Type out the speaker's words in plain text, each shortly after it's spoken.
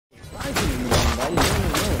Well, no.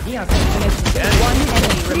 He has finished. One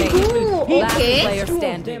enemy remaining. Ooh, Last okay. player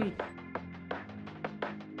standing.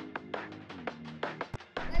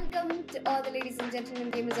 Welcome to all the ladies and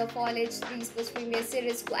gentlemen gamers of all age, the Esportz Premier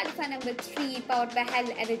Series Qualifier number 3 powered by Hell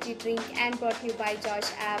Energy Drink and brought to you by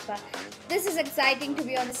Josh app. This is exciting to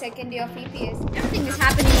be on the second day of EPS. Everything is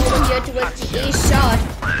happening over here towards the A shot.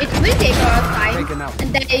 It will take a lot of time.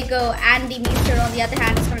 And there you go. Andy Meester on the other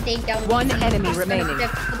hand is going to take down one enemy remaining.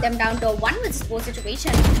 Put them down to a 1-4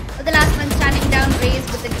 situation. But the last one standing down raised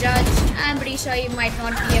with the judge. I'm pretty sure he might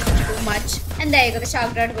not be able to do much. And there you go. The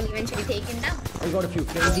Shark Dart will eventually take him down. I got a few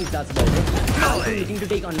frenzies, that's about it. Also looking to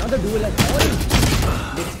take another duel at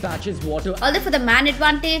all. Dispatches water. Although for the man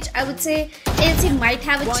advantage, I would say ALC might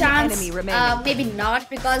have a One chance. enemy remaining. Maybe not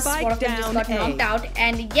because Spike one of them just got down A. knocked out,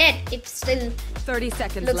 and yet it still 30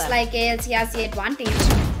 seconds looks left. like ALC has the advantage.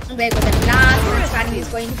 And there goes the last one standing is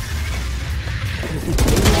going.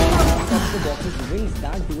 The boxes wins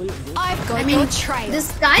that duel. I mean,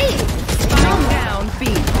 this guy. Down B.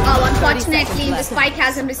 Unfortunately, the spike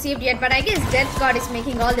hasn't received yet, but I guess Death God is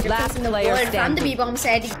making all the difference in the world. From the B-bomb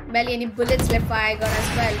side, barely any bullets left for Igor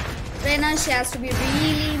as well. Rena, she has to be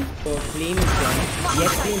really... Flame is gone.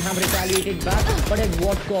 Yes, Flame have retaliated back, but at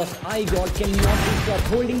what cost? Igor cannot be stopped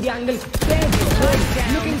holding the angle.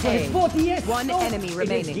 There's looking for his fourth. Yes, one enemy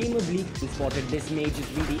remaining. Game of League spotted. This may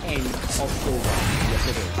just be the end of Sova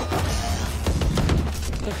yesterday.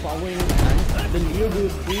 The power in his hands, the Leo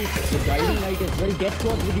goes free, the guiding light as well, gets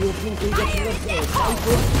caught with the opening kill, gets towards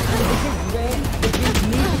Psycho, and this is where the kills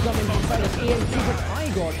need to come inside of ALC, but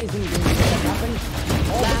Igor isn't going to let it happen.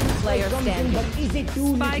 Last player standing. But is it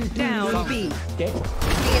too Spike down B. Dead?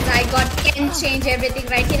 Because Igor can change everything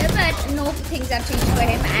right here, but no things have changed for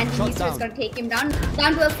him, and he's just going to take him down.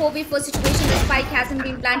 Down to a 4v4 situation, the spike hasn't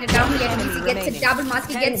been planted down yet. Weezy gets a double mask,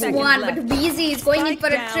 he gets one, but Weezy is going in for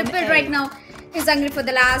a triple right now. He's hungry for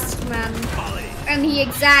the last man, and he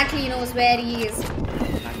exactly knows where he is.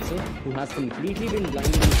 Axel, who has completely been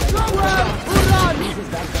blinded inside the uses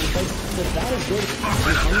that gunfight, so that is good.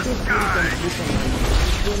 The Hunter's fury comes through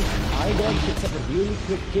from Igor picks up a really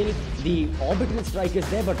quick kill. The orbital strike is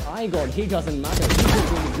there, but Igor, he doesn't matter. He's just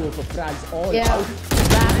going to go for frags all out.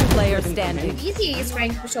 Last player standing. Weezy is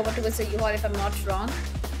trying to push over towards the U-Haul if I'm not wrong.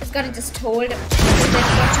 He's gonna just hold him.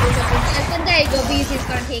 And there you go, Weezy is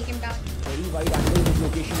gonna take him down. Very wide angle, his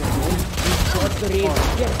location is known. He shots the raid,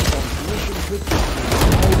 gets the confirmation quickly,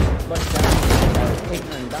 but that's it,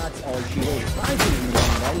 and that's all she wrote.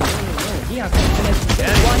 He has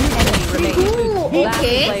one enemy remaining. Ooh, Last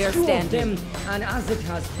okay. player standing. And as it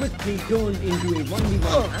has quickly turned into a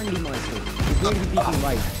 1v1, Andy Maestro is going to be peeking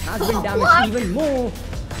wide. Has been damaged even more.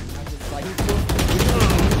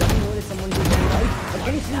 Someone who's right, but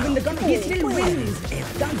can he still win the gun? He still wins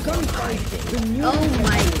that gunfight. The new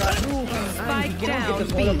my god. And he cannot get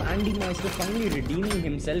the call of Andy Maestro finally redeeming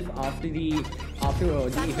himself after the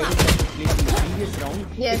heavy set took place in the previous round.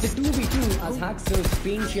 Yes. It's a 2v2 as Haxor's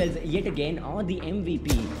pain shells yet again are the MVP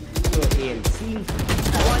for ALC.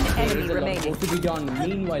 One enemy remaining. To be done.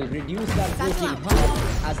 Meanwhile, reduce that force in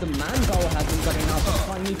half as the manpower has been cut enough. A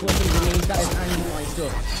final person remains, that is Andy Maestro.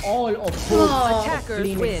 All of hope Attackers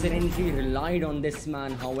FLAMEXSERENITY relied on this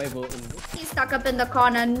man, however. He's stuck up in the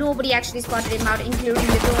corner. Nobody actually spotted him out, including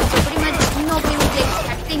the drone. So pretty much nobody was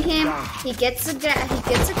expecting him. He gets a kill,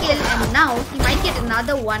 and now he might get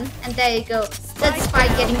another one. And there you go. That's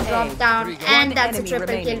Spike getting dropped down, and that's a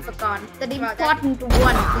triple kill for Khan. The important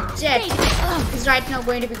one, the Jet, is right now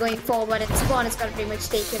going to be going forward, and Spawn is going to pretty much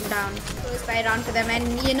take him down. Goes right around for them, and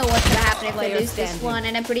you know what's going to happen if they lose this one.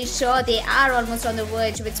 And I'm pretty sure they are almost on the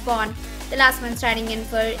verge with Spawn. The last man standing in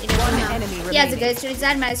for INAZUMA. He has a good story.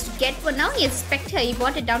 Zan managed to get one. Now he has Spectre. He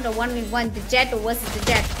brought it down to 1v1. The Jet versus the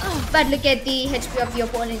Jet. But look at the HP of the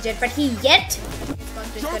opponent Jet. But he yet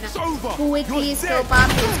is gonna quickly scope up.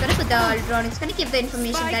 He's gonna put the drone. He's gonna give the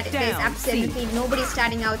information that there's absolutely nobody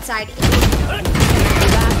standing outside.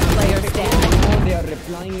 Last player standing. Now they are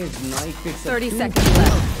replying his knife picks 30 seconds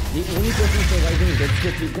left. The only person surviving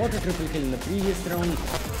Death he got a triple kill in the previous round.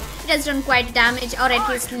 It has done quite damage, or at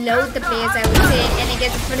least load the players, I would say. And he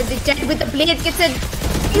gets in front of the Jet with the blade, gets a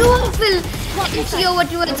beautiful hit over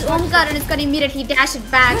towards Omkar, and it's gonna immediately dash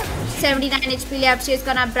it back. 79 HP left. She's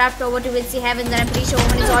gonna abrupt over to Vinci Heavens, and I'm pretty sure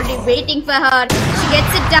Omen is already waiting for her. She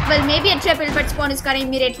gets a double, maybe a triple, but Spawn is gonna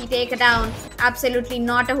immediately take her down. Absolutely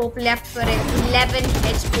not a hope left for him. 11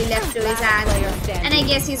 HP left to his hands, and I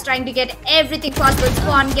guess he's trying to get everything possible.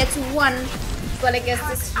 Spawn gets one. Well, I guess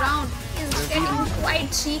this round is getting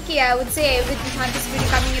quite cheeky, I would say, with the Hunter's Fury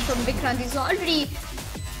coming in from Vikrant. He's already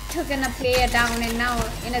took a player down, and now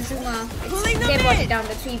INAZUMA, they brought it down,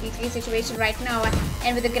 the 3v3 situation right now.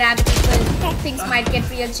 And with the gravity pull, things might get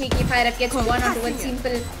real cheeky. Pirate gets one onto one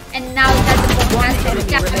simple, and now that the bomb has been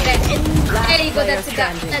tapped. There you go,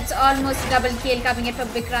 that's almost a double kill coming in from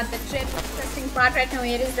Vikrant. The trip. Interesting part right now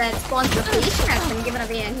here is that Spawn's location has been given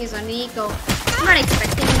away, and he's on Rico. I'm not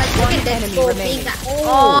expecting much. Look at this go, being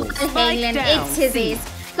Hangland, it's his ace.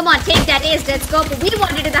 Come on, take that ace, let's go. But we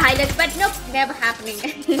wanted the highlights, but nope, never happening.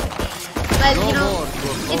 But you know,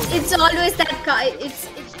 it's always that. It's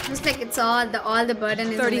just like it's all the burden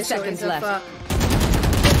is on the shoulders of right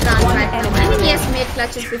now. I mean, he has made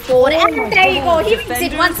clutches before, and there you go. He wins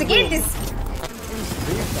it once again. This.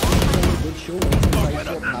 Good show what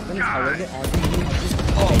happens. However,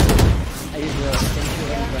 is essentially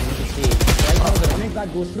what I'm trying to say. Right now, the running back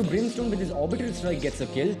goes through Brimstone with his orbital strike, gets a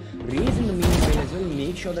kill. Raze in the meanwhile as well,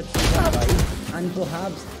 make sure that he's alive. And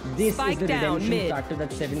perhaps this is the redemption factor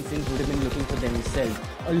that Seven Sins would have been looking for themselves.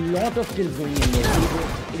 A lot of kills going in there.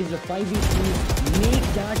 It is a 5v3.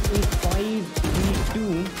 Make that a 5v2.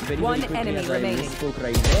 Very, one very quickly enemy as remaining. I spoke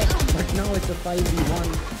right there. But now it's a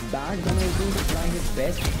 5v1. Bad Gunner is going to try his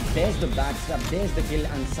best. There's the backstab, there's the kill,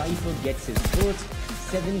 and Cypher gets his first.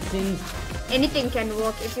 Seven Sins. Anything can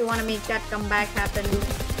work if you want to make that comeback happen.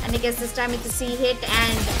 And I guess this time it's a C hit,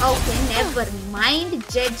 and okay, never mind.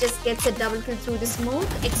 Jet just gets a double kill through the smoke.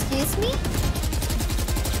 Excuse me?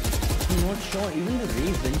 I'm not sure. Even the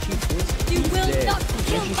Raze, when she first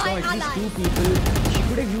she saw at least two people, she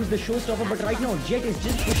could have used the showstopper, but right now Jet is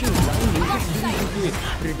just pushing blindly, just doing into it.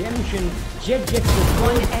 Redemption. Jet gets the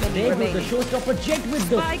one, there goes the showstopper. Jet with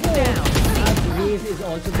the four. As Raze is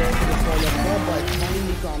also there for the follow-up, but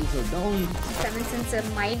finally calms her down. Seven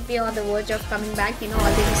Sins might be on the verge of coming back. You know,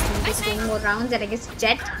 already just 2 more rounds, and I guess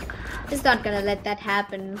Jet is not gonna let that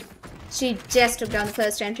happen. She just took down the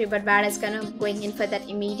first entry, but Bad is kind of going in for that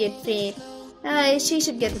immediate play. She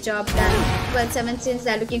should get the job done. Well, Seven Sins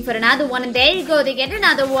are looking for another one, and there you go, they get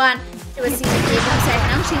another one. It was C-bomb side,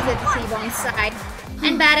 now she's at the C-bomb side.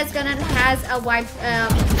 And Bad is gonna has a wipe,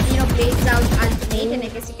 blades out alternate, and I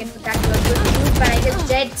guess you can put that to a good use, but I guess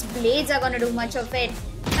Jet's blades are gonna do much of it.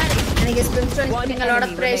 And I guess Brimstone is putting a lot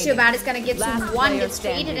of pressure. Bad is gonna get some one, gets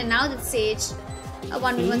traded, and now the Sage. A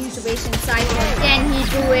 1v1 situation. Cypher, can he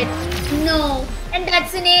do it? No. And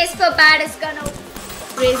that's an ace for Bad is gonna.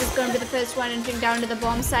 Raze is gonna be the first one entering down to the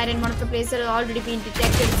bomb side, and one of the players that has already been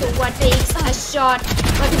detected. So what takes a shot?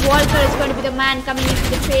 But Walker is going to be the man coming into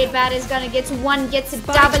the trade. Bad is gonna get one, gets it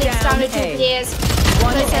double. It's down to 2 players.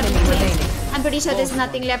 I'm pretty sure there's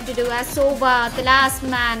nothing left to do. As Sova, the last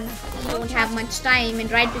man, you don't have much time.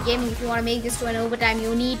 And right to game, if you want to make this to an overtime,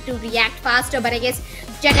 you need to react faster. But I guess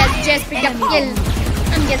Jet has just picked up kill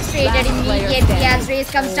and gets traded immediately as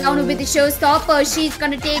Raze comes down with the showstopper. She's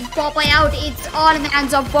gonna take Popeye out. It's all in the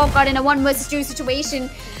hands of Walker in a 1 vs 2 situation.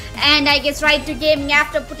 And I guess right to gaming,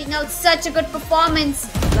 after putting out such a good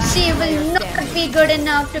performance, she will not be good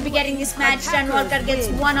enough to be getting this match done. Walker gets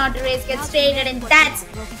one out, Raze gets traded, and that's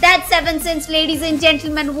Seven Sins, ladies and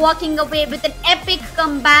gentlemen, walking away with an epic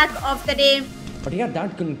comeback of the day. But yeah,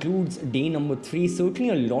 that concludes day number 3. Certainly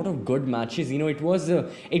a lot of good matches. You know, it was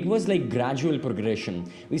like gradual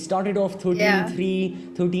progression. We started off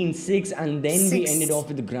 13-3, 13-6, and then we ended off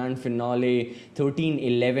with the grand finale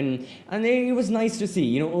 13-11. And it was nice to see.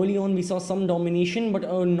 You know, early on we saw some domination, but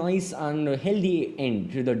a nice and healthy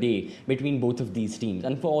end to the day between both of these teams,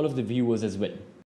 and for all of the viewers as well.